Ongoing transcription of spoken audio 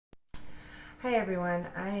Hi everyone,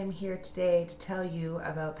 I am here today to tell you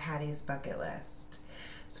about Patti's Bucket List.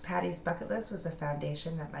 So Patti's Bucket List was a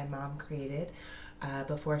foundation that my mom created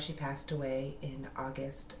before she passed away in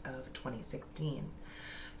August of 2016.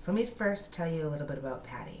 So let me first tell you a little bit about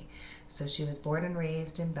Patti. So she was born and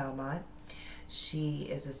raised in Belmont. She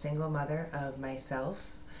is a single mother of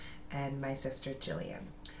myself and my sister Jillian.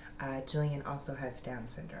 Jillian also has Down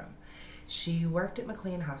syndrome. She worked at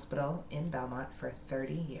McLean Hospital in Belmont for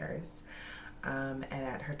 30 years. And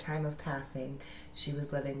at her time of passing, she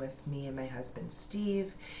was living with me and my husband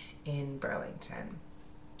Steve in Burlington.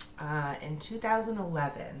 In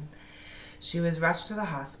 2011, she was rushed to the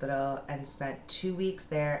hospital and spent 2 weeks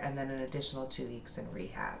there and then an additional 2 weeks in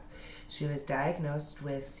rehab. She was diagnosed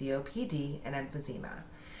with COPD and emphysema.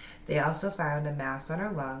 They also found a mass on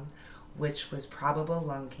her lung, which was probable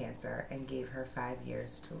lung cancer, and gave her 5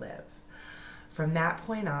 years to live. From that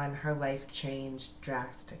point on, her life changed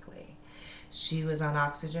drastically. She was on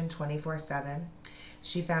oxygen 24/7.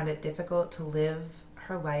 She found it difficult to live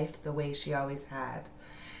her life the way she always had.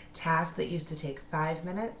 Tasks that used to take 5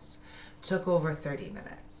 minutes took over 30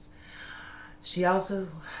 minutes. She also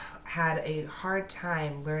had a hard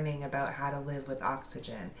time learning about how to live with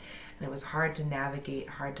oxygen, and it was hard to navigate,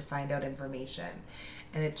 hard to find out information,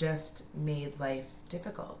 and it just made life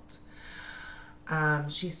difficult.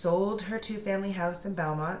 She sold her 2-family house in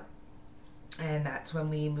Belmont, and that's when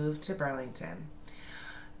we moved to Burlington.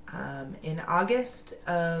 In August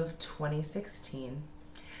of 2016,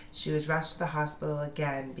 she was rushed to the hospital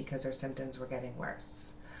again because her symptoms were getting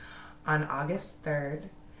worse. On August 3rd,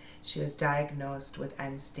 she was diagnosed with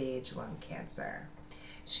end-stage lung cancer.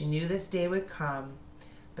 She knew this day would come,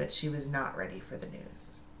 but she was not ready for the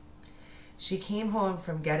news. She came home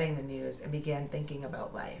from getting the news and began thinking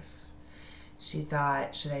about life. She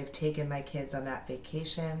thought, should I have taken my kids on that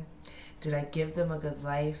vacation? Did I give them a good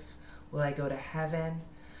life? Will I go to heaven?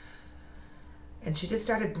 And she just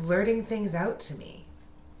started blurting things out to me.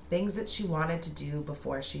 Things that she wanted to do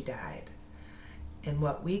before she died. In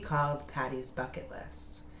what we called Patti's Bucket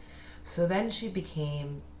List. So then she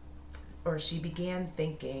began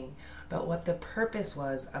thinking about what the purpose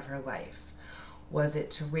was of her life. Was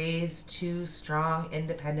it to raise 2 strong,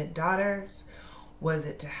 independent daughters? Was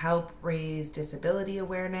it to help raise disability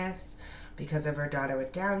awareness because of her daughter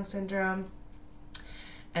with Down syndrome?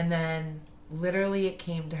 And then literally it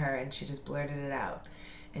came to her and she just blurted it out.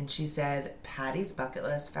 And she said, Patti's Bucket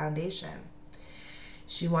List Foundation.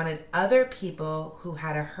 She wanted other people who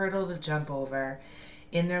had a hurdle to jump over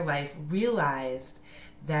in their life realized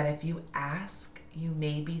that if you ask, you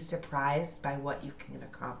may be surprised by what you can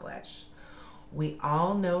accomplish. We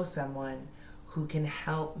all know someone who can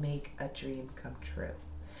help make a dream come true.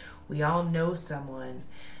 We all know someone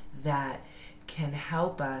that can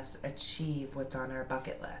help us achieve what's on our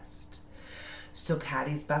bucket list. So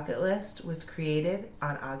Patti's Bucket List was created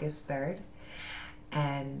on August 3rd,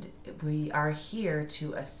 and we are here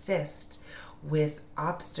to assist with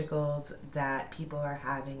obstacles that people are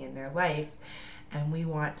having in their life, and we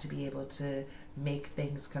want to be able to make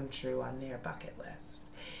things come true on their bucket list.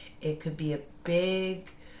 It could be a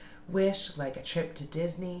big wish like a trip to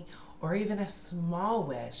Disney, or even a small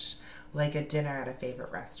wish like a dinner at a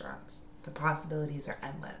favorite restaurant. The possibilities are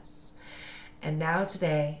endless. And now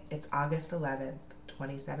today, it's August 11th,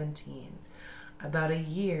 2017, about a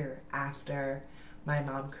year after my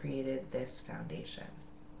mom created this foundation.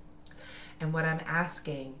 And what I'm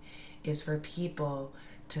asking is for people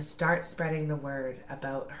to start spreading the word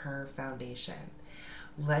about her foundation.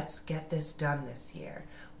 Let's get this done this year.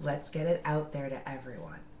 Let's get it out there to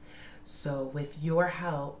everyone. So with your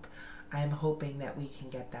help, I'm hoping that we can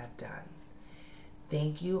get that done.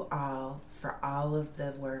 Thank you all for all of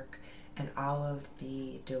the work and all of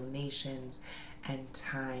the donations and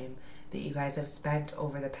time that you guys have spent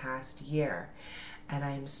over the past year. And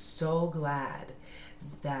I'm so glad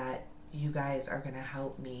that you guys are going to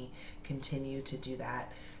help me continue to do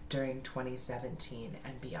that during 2017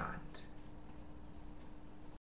 and beyond.